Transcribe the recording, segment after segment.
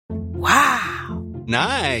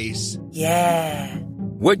Nice. Yeah.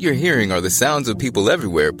 What you're hearing are the sounds of people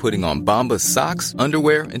everywhere putting on Bombas socks,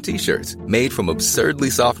 underwear, and T-shirts made from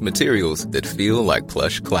absurdly soft materials that feel like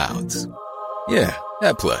plush clouds. Yeah,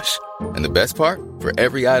 that plush. And the best part? For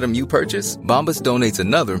every item you purchase, Bombas donates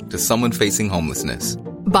another to someone facing homelessness.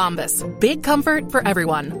 Bombas. Big comfort for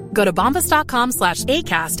everyone. Go to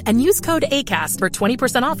bombas.com/ACAST and use code ACAST for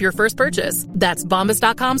 20% off your first purchase. That's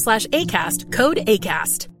bombas.com/ACAST. Code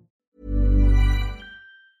ACAST.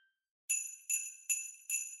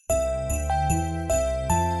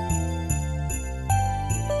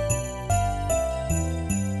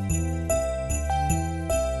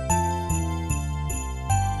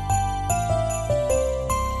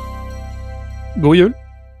 God jul.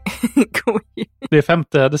 God jul. Det är 5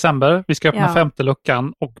 december. Vi ska öppna 5:e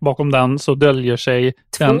luckan och bakom den så döljer sig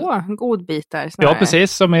 2 godbitar. Snarare. Ja,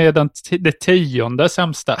 precis. Som är det 10:e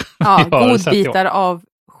sämsta. Ja, godbitar av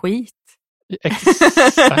skit.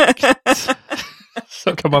 Exakt.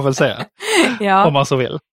 Så kan man väl säga. Ja. Om man så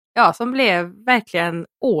vill. Ja, som blev verkligen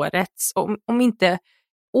årets, om inte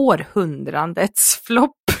århundradets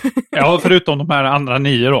flopp. Ja, förutom de här andra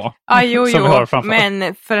 9 då. Ja, jo, som vi har framför.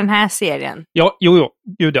 Men för den här serien. Ja, jo.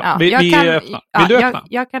 Gud, ja. Vi öppnar. Vill du öppna?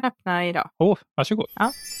 Jag kan öppna idag. Varsågod.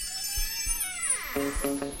 Ja.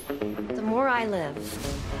 The more I live,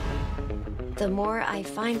 the more I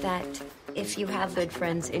find that if you have good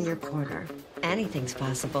friends in your corner, anything's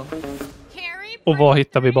possible. Och vad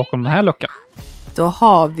hittar vi bakom den här luckan? Då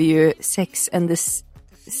har vi ju Sex and the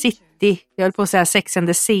City. Jag höll på att säga Sex and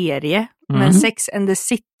the serie. Men Sex and the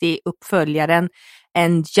City-uppföljaren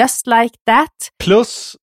And Just Like That.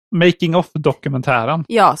 Plus Making of-dokumentären.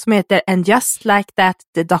 Ja, som heter And Just Like That,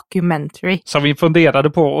 the documentary. Så vi funderade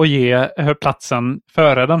på att ge platsen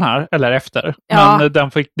före den här, eller efter. Ja.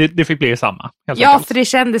 Men det fick bli samma. Ja, för det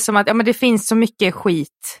kändes som att men det finns så mycket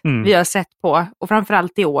skit vi har sett på. Och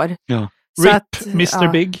framförallt i år. Ja. Så RIP, att,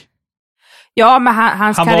 Mr. Big. Ja, men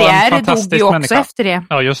hans karriär dog ju också människa. efter det.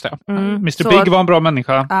 Ja, just det. Mr. Big var en bra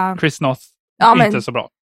människa. Chris Noth, inte så bra.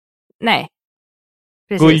 Nej.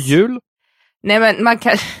 Precis. God jul. Nej, men man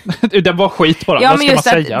kan... Den var skit bara, ja, vad men ska just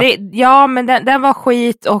man säga? Ja, men den var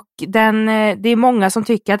skit och det är många som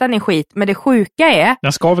tycker att den är skit. Men det sjuka är...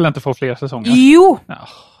 Den ska väl inte få fler säsonger? Jo!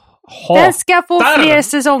 Den ska få fler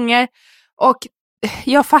säsonger. Och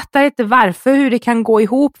jag fattar inte hur det kan gå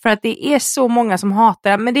ihop, för att det är så många som hatar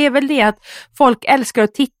den. Men det är väl det att folk älskar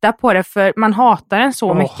att titta på det för man hatar den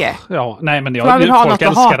så mycket. Ja, nej men folk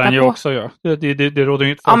älskar den ju också. Ja. Det råder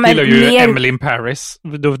ju inte. Folk gillar ju Emily in Paris.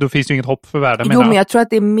 Då finns ju inget hopp för världen. Jo, men jag tror att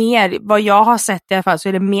det är mer, vad jag har sett i alla fall, så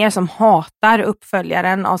är det mer som hatar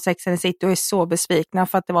uppföljaren av Sex and the City och är så besvikna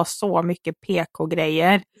för att det var så mycket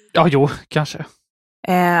PK-grejer. Ja, jo, kanske.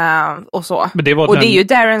 Och så. Men det det är ju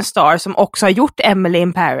Darren Star som också har gjort Emily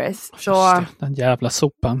in Paris. Så, den jävla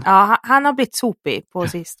sopan. Ja, han har blivit sopig på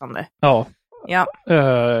sistone. Ja.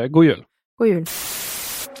 God jul. God jul.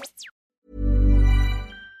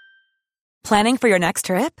 Planning for your next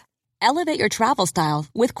trip? Elevate your travel style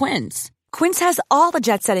with Quince. Quince has all the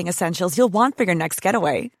jet-setting essentials you'll want for your next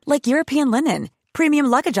getaway, like European linen,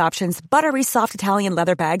 premium luggage options, buttery soft Italian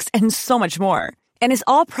leather bags, and so much more. And is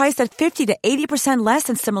all priced at 50 to 80% less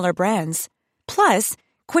than similar brands. Plus,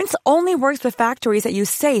 Quince only works with factories that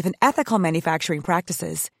use safe and ethical manufacturing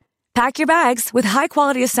practices. Pack your bags with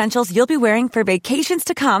high-quality essentials you'll be wearing for vacations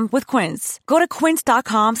to come with Quince. Go to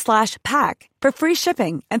quince.com/pack for free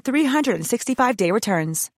shipping and 365-day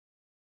returns.